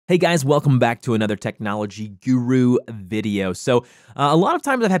Hey guys, welcome back to another Technology Guru video. So a lot of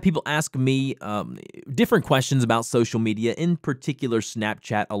times I've had people ask me different questions about social media, in particular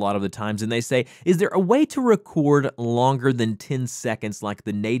Snapchat a lot of the times, and they say, is there a way to record longer than 10 seconds, like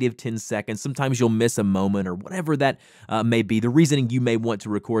the native 10 seconds? Sometimes you'll miss a moment or whatever that may be, the reasoning you may want to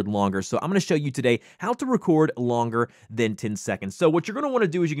record longer. So I'm going to show you today how to record longer than 10 seconds. So what you're going to want to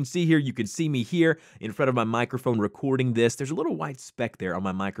do is you can see here, you can see me here in front of my microphone recording this. There's a little white speck there on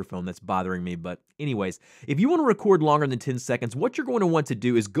my microphone that's bothering me, but anyways, if you want to record longer than 10 seconds, what you're going to want to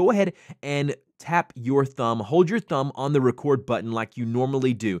do is go ahead and tap your thumb, hold your thumb on the record button like you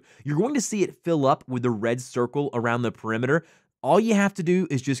normally do. You're going to see it fill up with the red circle around the perimeter. All you have to do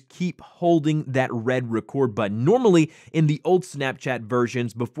is just keep holding that red record button. Normally, in the old Snapchat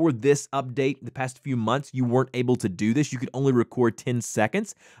versions, before this update, the past few months, you weren't able to do this. You could only record 10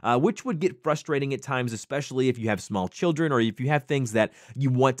 seconds, which would get frustrating at times, especially if you have small children or if you have things that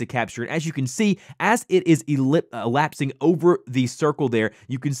you want to capture. And as you can see, as it is elapsing over the circle there,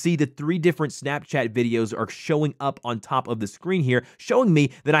 you can see the 3 different Snapchat videos are showing up on top of the screen here, showing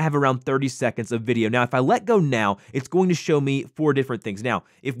me that I have around 30 seconds of video. Now, if I let go now, it's going to show me 4 different things. Now,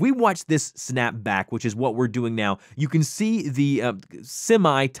 if we watch this snap back, which is what we're doing now, you can see the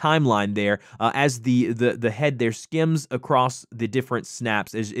semi-timeline there as the head there skims across the different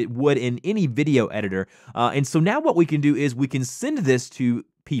snaps as it would in any video editor. And so now what we can do is we can send this to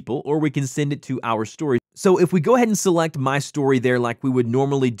people or we can send it to our story. So if we go ahead and select my story there like we would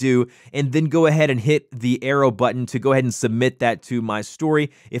normally do, and then go ahead and hit the arrow button to go ahead and submit that to my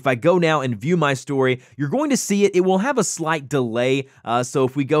story. If I go now and view my story, you're going to see it. It will have a slight delay. So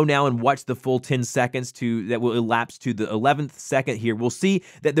if we go now and watch the full 10 seconds that will elapse to the 11th second here, we'll see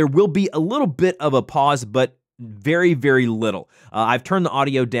that there will be a little bit of a pause, but very, very little. I've turned the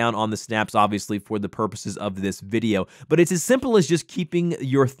audio down on the snaps, obviously, for the purposes of this video, but it's as simple as just keeping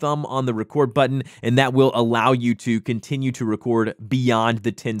your thumb on the record button, and that will allow you to continue to record beyond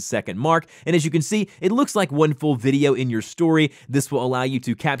the 10-second mark. And as you can see, it looks like one full video in your story. This will allow you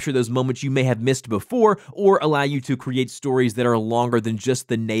to capture those moments you may have missed before, or allow you to create stories that are longer than just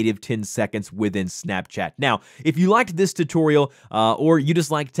the native 10 seconds within Snapchat. Now, if you liked this tutorial, or you just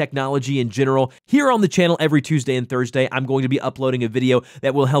like technology in general, here on the channel every Tuesday and Thursday, I'm going to be uploading a video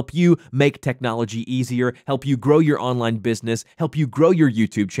that will help you make technology easier, help you grow your online business, help you grow your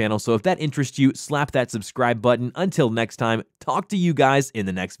YouTube channel. So if that interests you, slap that subscribe button. Until next time, talk to you guys in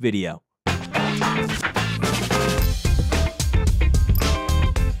the next video.